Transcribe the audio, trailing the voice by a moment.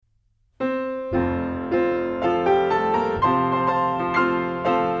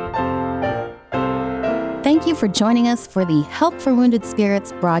you for joining us for the Help for Wounded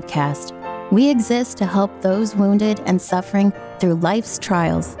Spirits broadcast. We exist to help those wounded and suffering through life's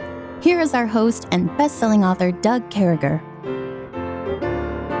trials. Here is our host and best-selling author, Doug Carriger.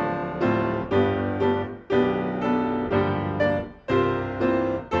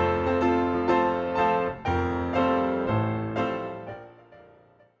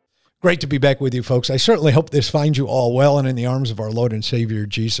 Great to be back with you, folks. I certainly hope this finds you all well and in the arms of our Lord and Savior,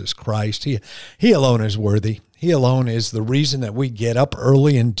 Jesus Christ. He alone is worthy. He alone is the reason that we get up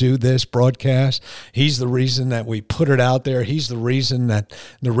early and do this broadcast. He's the reason that we put it out there. He's the reason that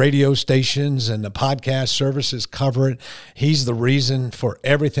the radio stations and the podcast services cover it. He's the reason for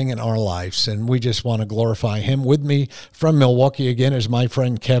everything in our lives, and we just want to glorify him. With me from Milwaukee again is my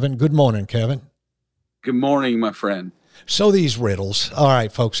friend Kevin. Good morning, Kevin. Good morning, my friend. So these riddles, all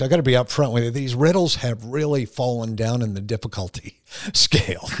right, folks, I got to be up front with you. These riddles have really fallen down in the difficulty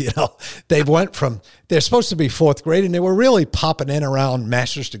scale. They're supposed to be fourth grade, and they were really popping in around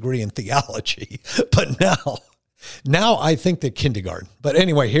master's degree in theology. But now I think they're kindergarten. But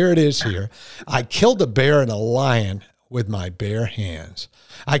anyway, here it is here. I killed a bear and a lion with my bare hands.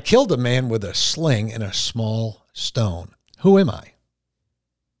 I killed a man with a sling and a small stone. Who am I?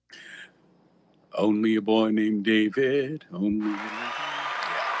 Only a boy named David. All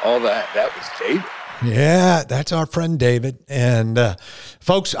that was David. Yeah, that's our friend David. And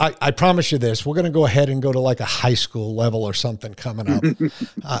folks, I promise you this. We're going to go ahead and go to like a high school level or something coming up.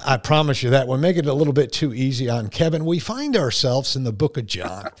 I promise you that. We're making it a little bit too easy on Kevin. We find ourselves in the book of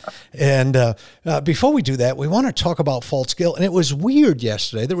John. And before we do that, we want to talk about false guilt. And it was weird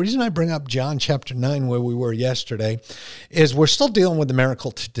yesterday. The reason I bring up John chapter 9, where we were yesterday, is we're still dealing with the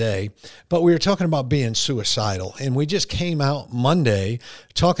miracle today, but we were talking about being suicidal. And we just came out Monday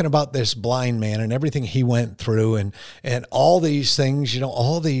talking about this blind man and everything he went through and all these things,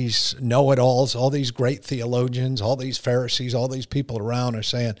 all these know-it-alls, all these great theologians, all these Pharisees, all these people around are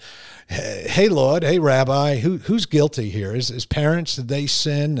saying, hey, Lord, hey, Rabbi, who's guilty here? Is his parents, did they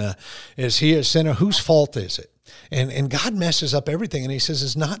sin? Is he a sinner? Whose fault is it? And God messes up everything, and he says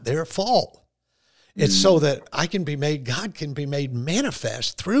it's not their fault. It's so that God can be made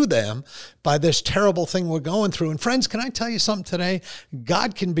manifest through them by this terrible thing we're going through. And friends, can I tell you something today?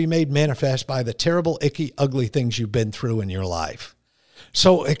 God can be made manifest by the terrible, icky, ugly things you've been through in your life.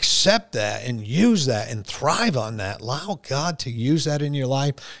 So accept that and use that and thrive on that. Allow God to use that in your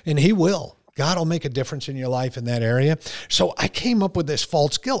life, and he will. God will make a difference in your life in that area. So I came up with this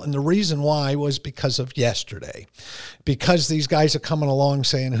false guilt, and the reason why was because of yesterday. Because these guys are coming along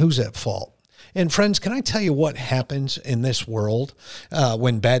saying, who's at fault? And friends, can I tell you what happens in this world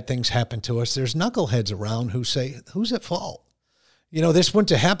when bad things happen to us? There's knuckleheads around who say, who's at fault? This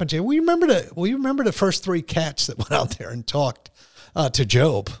wouldn't have happened to you. We remember the first 3 cats that went out there and talked to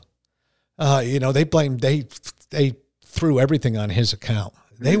Job. They threw everything on his account.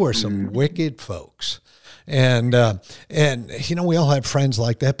 They were some wicked folks. And we all have friends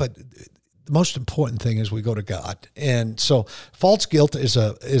like that, but the most important thing is we go to God. And so false guilt is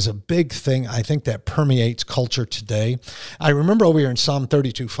a big thing, I think, that permeates culture today. I remember over here in Psalm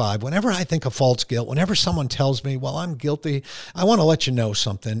 32:5, whenever I think of false guilt, whenever someone tells me, well, I'm guilty, I want to let you know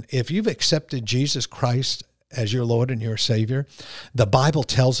something. If you've accepted Jesus Christ as your Lord and your Savior, the Bible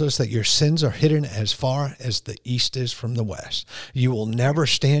tells us that your sins are hidden as far as the east is from the west. You will never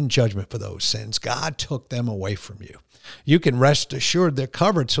stand judgment for those sins. God took them away from you. You can rest assured they're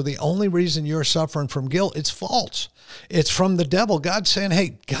covered. So the only reason you're suffering from guilt, it's false. It's from the devil. God's saying,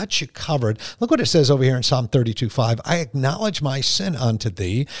 hey, got you covered. Look what it says over here in Psalm 32:5. I acknowledge my sin unto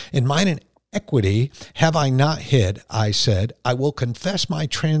thee, and mine iniquity have I not hid. I said, I will confess my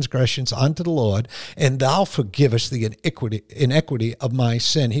transgressions unto the Lord, and thou forgivest the iniquity of my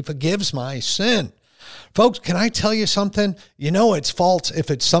sin. He forgives my sin. Folks, can I tell you something? It's false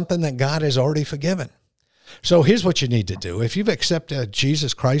if it's something that God has already forgiven. So here's what you need to do. If you've accepted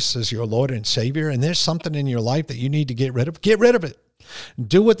Jesus Christ as your Lord and Savior, and there's something in your life that you need to get rid of it.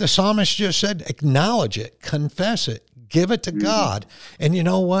 Do what the psalmist just said. Acknowledge it. Confess it. Give it to God. And you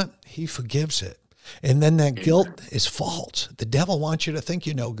know what? He forgives it. And then that guilt is false. The devil wants you to think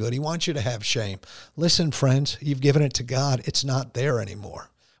you're no good. He wants you to have shame. Listen, friends, you've given it to God. It's not there anymore.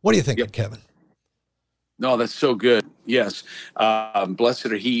 What are you thinking, Kevin? No, that's so good. Yes. Blessed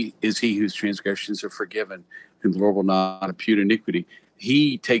are he whose transgressions are forgiven, whom the Lord will not impute iniquity.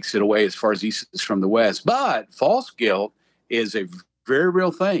 He takes it away as far as east is from the west. But false guilt is a very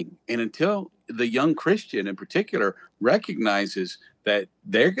real thing. And until the young Christian in particular recognizes that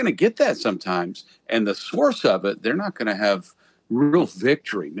they're going to get that sometimes, and the source of it, they're not going to have real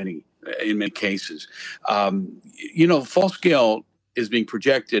victory in many cases. False guilt is being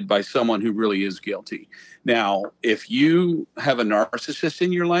projected by someone who really is guilty. Now, if you have a narcissist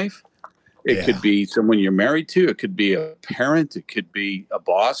in your life, it could be someone you're married to, it could be a parent, it could be a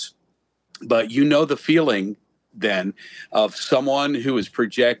boss, but you know the feeling then of someone who is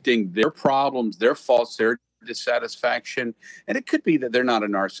projecting their problems, their faults, their dissatisfaction. And it could be that they're not a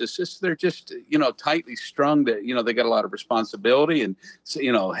narcissist. They're just, tightly strung, that, they got a lot of responsibility, and,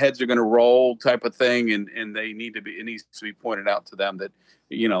 heads are going to roll type of thing. And it needs to be pointed out to them that,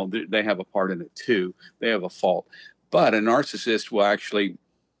 they have a part in it too. They have a fault. But a narcissist will actually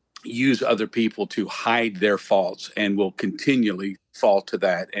use other people to hide their faults and will continually fall to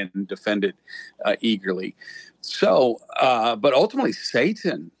that and defend it eagerly. So, but ultimately,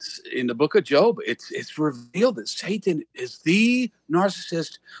 Satan, in the book of Job, it's revealed that Satan is the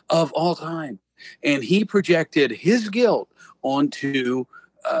narcissist of all time. And he projected his guilt onto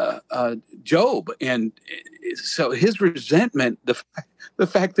Job. And so his resentment, the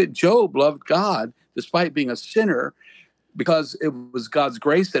fact that Job loved God despite being a sinner, because it was God's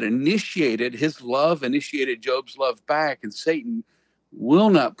grace that initiated Job's love back, and Satan will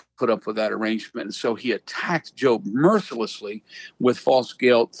not put up with that arrangement. And so he attacked Job mercilessly with false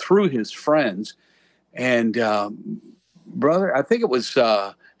guilt through his friends. And brother, I think it was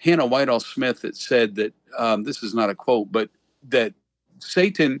Hannah Whitall Smith that said that, this is not a quote, but that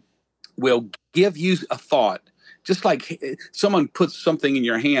Satan will give you a thought, just like someone puts something in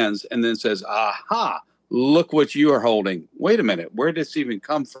your hands and then says, aha, look what you are holding. Wait a minute, where did this even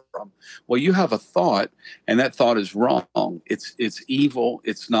come from? Well, you have a thought, and that thought is wrong. It's evil.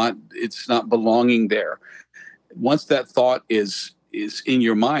 It's not belonging there. Once that thought is in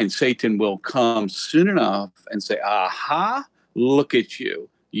your mind, Satan will come soon enough and say, aha, look at you.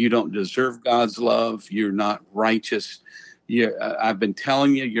 You don't deserve God's love. You're not righteous. I've been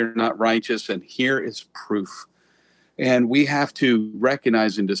telling you you're not righteous, and here is proof. And we have to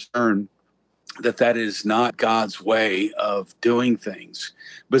recognize and discern that is not God's way of doing things.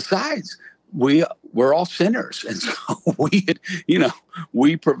 Besides, we're all sinners. And so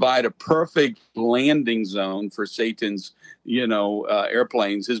we provide a perfect landing zone for Satan's,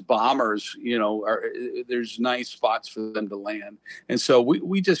 airplanes, his bombers, there's nice spots for them to land. And so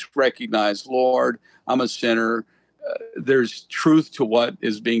we just recognize, Lord, I'm a sinner. There's truth to what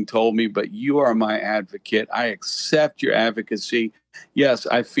is being told me, but you are my advocate. I accept your advocacy. Yes,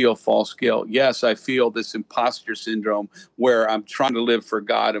 I feel false guilt. Yes, I feel this imposter syndrome where I'm trying to live for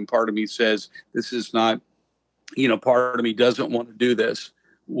God, and part of me says, this is not, part of me doesn't want to do this.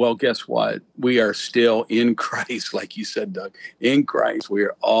 Well, guess what? We are still in Christ, like you said, Doug. In Christ, we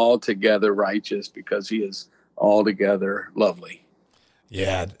are altogether righteous because he is altogether lovely.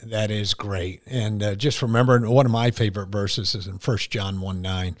 Yeah, that is great. And just remember, one of my favorite verses is in 1 John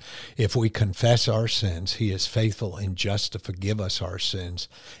 1:9. If we confess our sins, he is faithful and just to forgive us our sins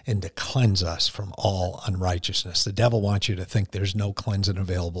and to cleanse us from all unrighteousness. The devil wants you to think there's no cleansing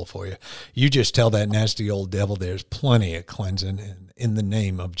available for you. You just tell that nasty old devil there's plenty of cleansing in the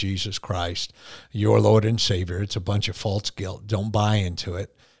name of Jesus Christ, your Lord and Savior. It's a bunch of false guilt. Don't buy into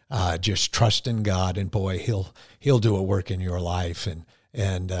it. Just trust in God, and boy, he'll do a work in your life.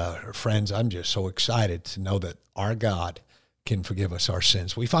 And friends, I'm just so excited to know that our God can forgive us our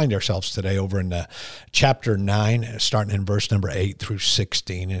sins. We find ourselves today over in chapter 9, starting in verse number 8 through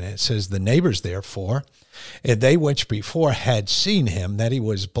 16, and it says, the neighbors therefore, and they which before had seen him, that he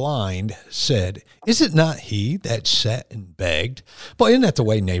was blind, said, is it not he that sat and begged? Boy, isn't that the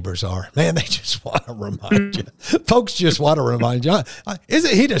way neighbors are? Man, they just want to remind you. Folks just want to remind you.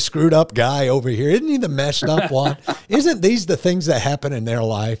 Isn't he the screwed up guy over here? Isn't he the messed up one? Isn't these the things that happen in their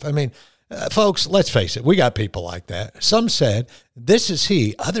life? I mean, folks, let's face it. We got people like that. Some said, this is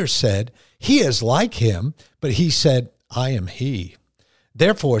he. Others said, he is like him. But he said, I am he.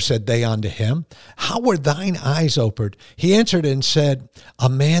 Therefore said they unto him, how were thine eyes opened? He answered and said, a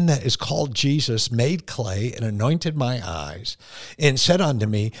man that is called Jesus made clay and anointed my eyes, and said unto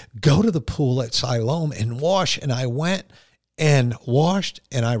me, go to the pool at Siloam and wash. And I went and washed,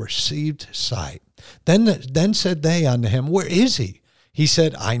 and I received sight. Then said they unto him, where is he? He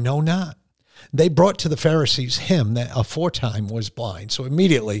said, I know not. They brought to the Pharisees him that aforetime was blind. So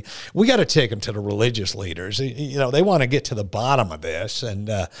immediately, we got to take him to the religious leaders. They want to get to the bottom of this. And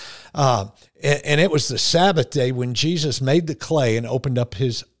it was the Sabbath day when Jesus made the clay and opened up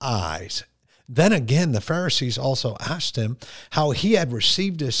his eyes. Then again, the Pharisees also asked him how he had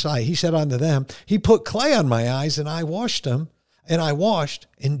received his sight. He said unto them, he put clay on my eyes, and I washed them, and I washed,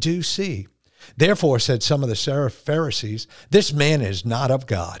 and do see. Therefore said some of the Pharisees, this man is not of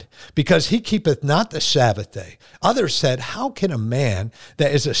God, because he keepeth not the Sabbath day. Others said, how can a man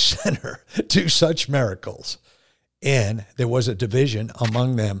that is a sinner do such miracles? and there was a division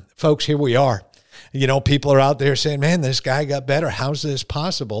among them. Folks, here we are. You know, people are out there saying, man, this guy got better. How's this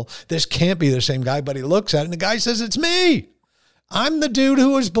possible? This can't be the same guy. But he looks at it, and the guy says, it's me. I'm the dude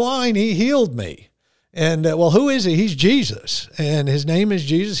who was blind. He healed me. And, well, who is he? He's Jesus. And his name is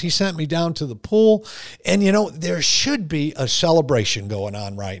Jesus. He sent me down to the pool. And, you know, there should be a celebration going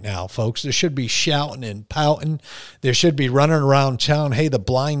on right now, folks. There should be shouting and pouting. There should be running around town, hey, the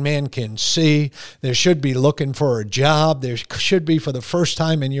blind man can see. There should be looking for a job. There should be, for the first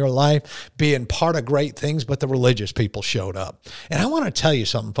time in your life, being part of great things. But the religious people showed up. And I want to tell you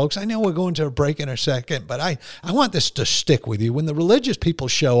something, folks. I know we're going to a break in a second, but I want this to stick with you. When the religious people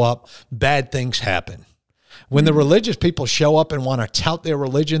show up, bad things happen. When the religious people show up and want to tout their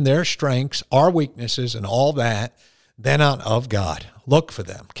religion, their strengths, our weaknesses, and all that, they're not of God. Look for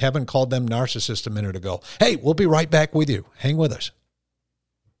them. Kevin called them narcissists a minute ago. Hey, we'll be right back with you. Hang with us.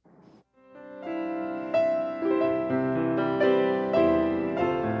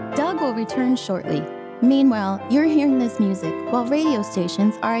 Doug will return shortly. Meanwhile, you're hearing this music while radio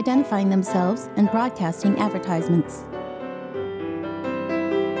stations are identifying themselves and broadcasting advertisements.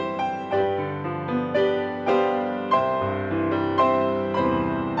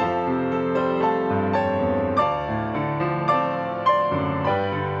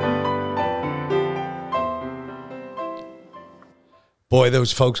 Boy,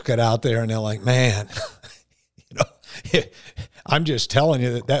 those folks got out there and they're like, man, you know, I'm just telling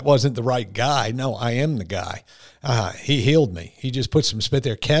you that wasn't the right guy. No, I am the guy. He healed me. He just put some spit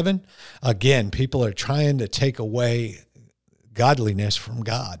there. Kevin, again, people are trying to take away godliness from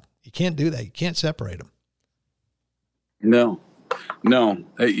God. You can't do that. You can't separate them. No.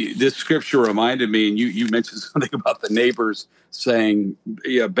 This scripture reminded me, and you mentioned something about the neighbors saying,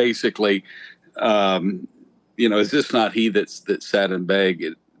 yeah, basically, you know, is this not he that sat and begged?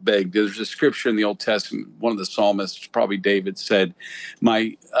 There's a scripture in the Old Testament. One of the psalmists, probably David, said,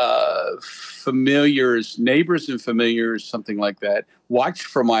 my familiars, neighbors and familiars, something like that, watch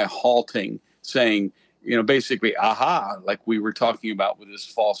for my halting, saying, you know, basically, aha, like we were talking about with this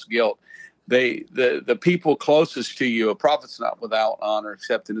false guilt. The people closest to you, a prophet's not without honor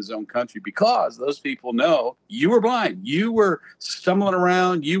except in his own country, because those people know you were blind, you were stumbling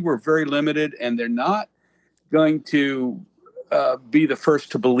around, you were very limited, and they're not going to be the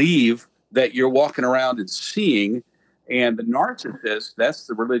first to believe that you're walking around and seeing. And the narcissist, that's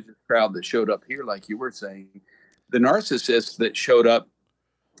the religious crowd that showed up here, like you were saying. The narcissists that showed up,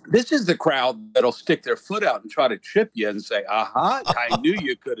 this is the crowd that'll stick their foot out and try to trip you and say, aha, I knew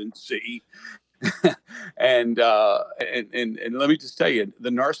you couldn't see. and let me just tell you,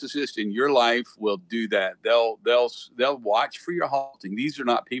 the narcissist in your life will do that. They'll watch for your halting. These are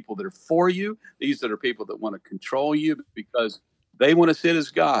not people that are for you. These are people that want to control you because they want to sit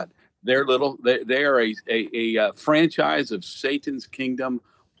as God. They are a franchise of Satan's kingdom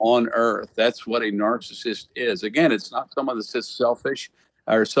on earth. That's what a narcissist is. Again, it's not someone that's just selfish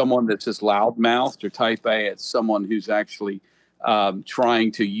or someone that's just loudmouthed or type A. It's someone who's actually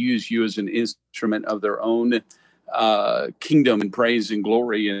trying to use you as an instrument of their own kingdom and praise and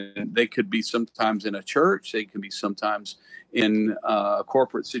glory. And they could be sometimes in a church. They can be sometimes in a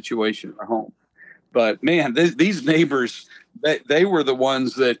corporate situation or home. But man, these neighbors, they were the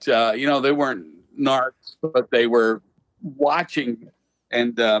ones that, they weren't narcs, but they were watching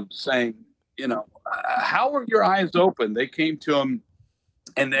and saying, how were your eyes open? They came to him,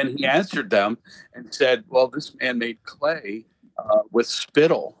 and then he answered them and said, well, this man made clay with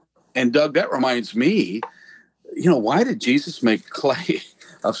spittle. And Doug, that reminds me, why did Jesus make clay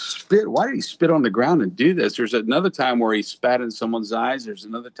of spit? Why did he spit on the ground and do this? There's another time where he spat in someone's eyes. There's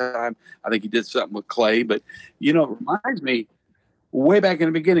another time I think he did something with clay. But, it reminds me, way back in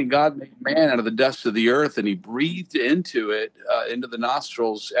the beginning, God made man out of the dust of the earth, and he breathed into it, into the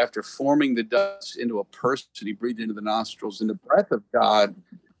nostrils. After forming the dust into a person, he breathed into the nostrils. And the breath of God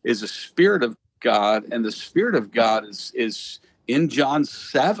is a spirit of God, and the spirit of God is in John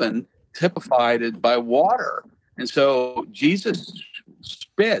 7 typified by water. And so Jesus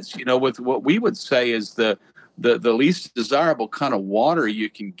spits, with what we would say is the least desirable kind of water you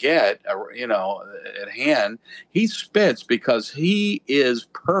can get, at hand. He spits because he is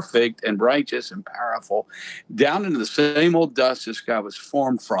perfect and righteous and powerful, down into the same old dust this guy was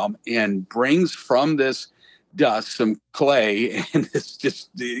formed from, and brings from this dust some clay, and it's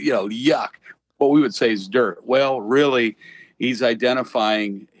just, yuck. What we would say is dirt. Well, really, he's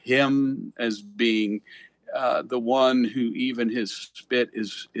identifying him as being the one who even his spit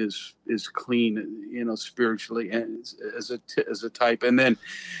is clean, spiritually, and as a type. And then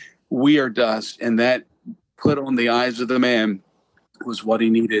we are dust, and that put on the eyes of the man was what he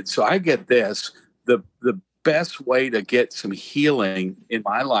needed. So I get this: the best way to get some healing in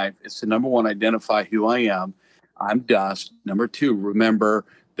my life is to, number one, identify who I am. I'm dust. Number two, remember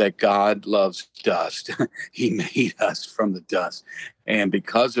that God loves dust. He made us from the dust. And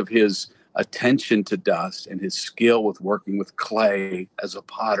because of his attention to dust and his skill with working with clay as a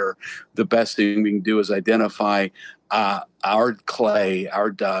potter, the best thing we can do is identify our clay, our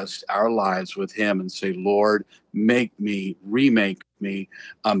dust, our lives with him and say, Lord, make me, remake me.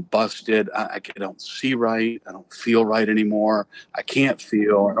 I'm busted. I don't see right. I don't feel right anymore. I can't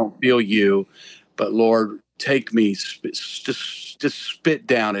feel. I don't feel you. But Lord, take me, just spit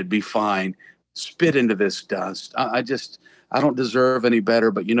down. It'd be fine. Spit into this dust. I don't deserve any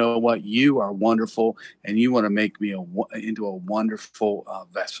better, but you know what? You are wonderful, and you want to make me into a wonderful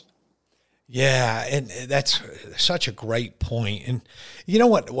vessel. Yeah, and that's such a great point. And you know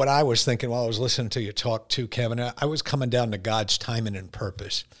what I was thinking while I was listening to you talk too, Kevin? I was coming down to God's timing and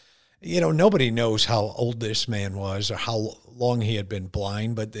purpose. You know, nobody knows how old this man was or how long he had been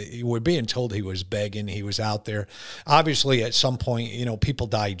blind, but we're being told he was begging. He was out there. Obviously, at some point, you know, people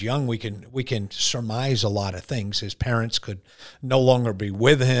died young. We can surmise a lot of things. His parents could no longer be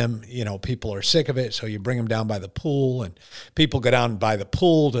with him. You know, people are sick of it, so you bring him down by the pool, and people go down by the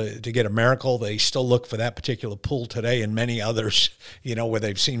pool to get a miracle. They still look for that particular pool today and many others, you know, where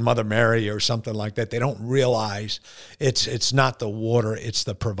they've seen Mother Mary or something like that. They don't realize it's not the water, it's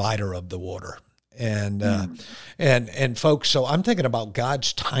the provider of the water. And folks, so I'm thinking about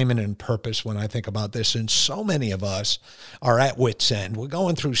God's timing and purpose when I think about this. And so many of us are at wit's end. We're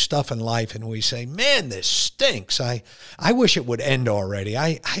going through stuff in life and we say, man, this stinks. I wish it would end already.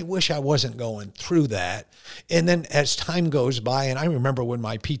 I wish I wasn't going through that. And then as time goes by, and I remember when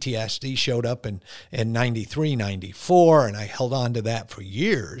my PTSD showed up in 93, 94, and I held on to that for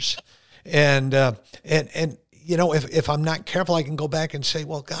years. And you know, if I'm not careful, I can go back and say,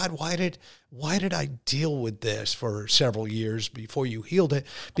 well, God, why did I deal with this for several years before you healed it?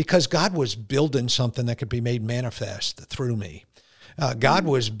 Because God was building something that could be made manifest through me. God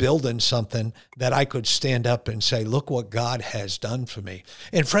was building something that I could stand up and say, look what God has done for me.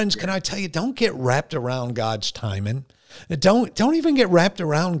 And friends, can I tell you, don't get wrapped around God's timing. Don't even get wrapped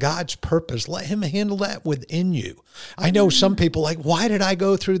around God's purpose. Let him handle that within you. I know some people like, why did I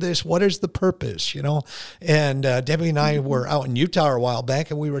go through this? What is the purpose? You know, and Debbie and I were out in Utah a while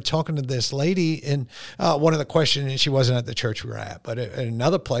back, and we were talking to this lady, and one of the questions, and she wasn't at the church we were at, but at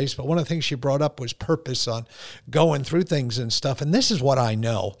another place, but one of the things she brought up was purpose on going through things and stuff. And this is what I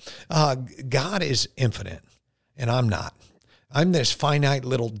know. God is infinite, and I'm not. I'm this finite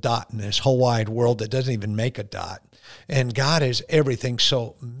little dot in this whole wide world that doesn't even make a dot. And God is everything.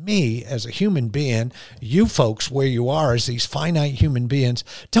 So me as a human being, you folks where you are as these finite human beings,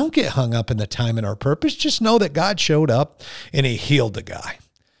 don't get hung up in the time and our purpose. Just know that God showed up and he healed the guy.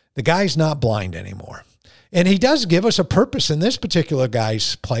 The guy's not blind anymore. And he does give us a purpose in this particular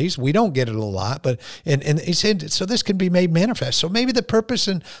guy's place. We don't get it a lot, but and he said, so this can be made manifest. So maybe the purpose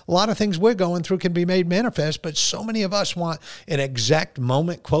in a lot of things we're going through can be made manifest, but so many of us want an exact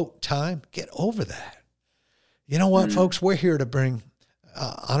moment, quote, time. Get over that. You know what, folks? We're here to bring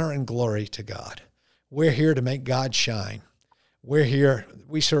honor and glory to God. We're here to make God shine. We're here.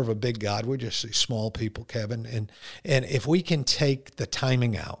 We serve a big God. We're just these small people, Kevin. And if we can take the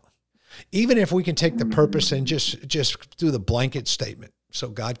timing out, even if we can take the purpose and just do the blanket statement so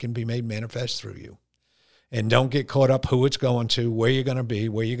God can be made manifest through you. And don't get caught up who it's going to, where you're going to be,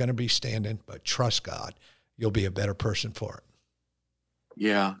 where you're going to be standing, but trust God. You'll be a better person for it.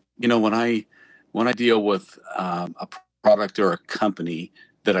 Yeah. You know, when I deal with a product or a company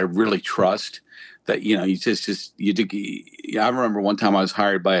that I really trust, that, you know, I remember one time I was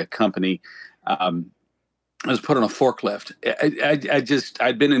hired by a company. I was put on a forklift.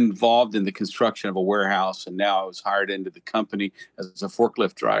 I'd been involved in the construction of a warehouse, and now I was hired into the company as a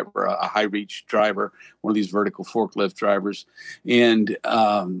forklift driver, a high reach driver, one of these vertical forklift drivers. And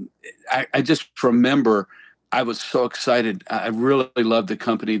I just remember I was so excited. I really loved the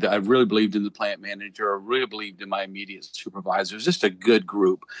company. That I really believed in the plant manager. I really believed in my immediate supervisor. It was just a good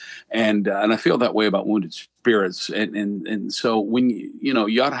group, and I feel that way about Wounded Spirits. And so when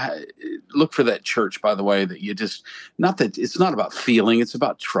you ought to look for that church. By the way, that you just it's not about feeling. It's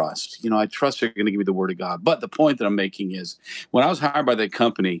about trust. You know, I trust they're going to give me the word of God. But the point that I'm making is, when I was hired by that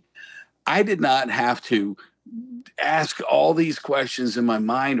company, I did not have to ask all these questions in my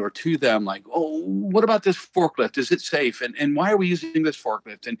mind or to them, like, oh, what about this forklift? Is it safe? And why are we using this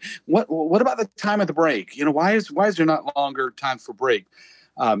forklift? And what about the time of the break? You know, why is there not longer time for break?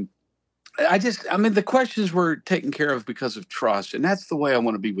 The questions were taken care of because of trust. And that's the way I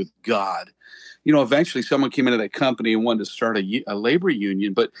want to be with God. You know, eventually someone came into that company and wanted to start a labor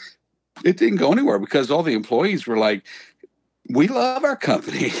union, but it didn't go anywhere because all the employees were like, we love our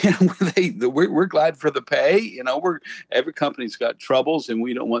company. We're glad for the pay. Every company's got troubles, and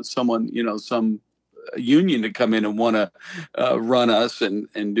we don't want someone, some union to come in and want to run us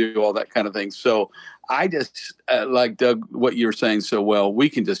and do all that kind of thing. So I just like Doug, what you're saying so well, we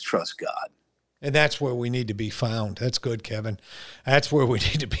can just trust God. And that's where we need to be found. That's good, Kevin. That's where we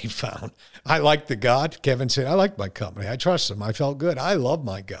need to be found. I like the God. Kevin said, I like my company. I trust him. I felt good. I love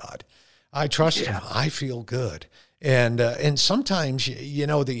my God. I trust him. I feel good. And sometimes,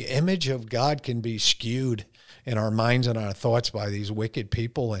 the image of God can be skewed in our minds and our thoughts by these wicked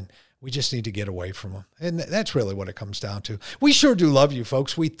people, and we just need to get away from them. And that's really what it comes down to. We sure do love you,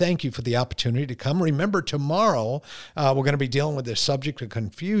 folks. We thank you for the opportunity to come. Remember, tomorrow, we're going to be dealing with the subject of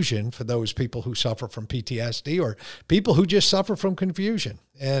confusion for those people who suffer from PTSD or people who just suffer from confusion.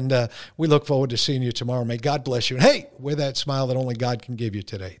 And we look forward to seeing you tomorrow. May God bless you. And hey, wear that smile that only God can give you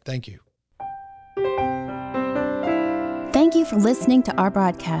today. Thank you. Thank you for listening to our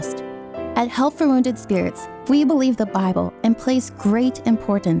broadcast. At Help for Wounded Spirits, we believe the Bible and place great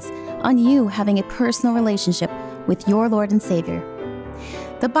importance on you having a personal relationship with your Lord and Savior.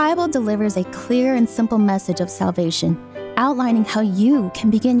 The Bible delivers a clear and simple message of salvation, outlining how you can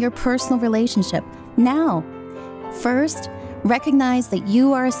begin your personal relationship now. First, recognize that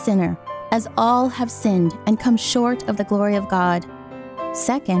you are a sinner, as all have sinned and come short of the glory of God.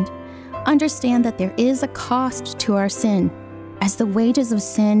 Second, understand that there is a cost to our sin, as the wages of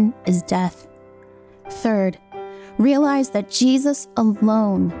sin is death. Third, realize that Jesus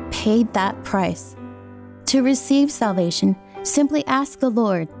alone paid that price. To receive salvation, simply ask the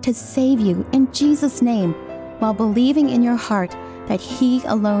Lord to save you in Jesus' name while believing in your heart that He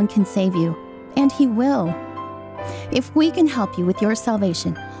alone can save you, and He will. If we can help you with your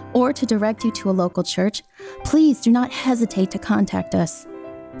salvation or to direct you to a local church, please do not hesitate to contact us.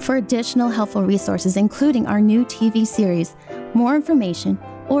 For additional helpful resources, including our new TV series, more information,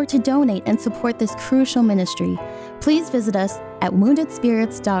 or to donate and support this crucial ministry, please visit us at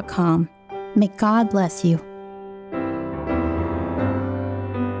woundedspirits.com. May God bless you.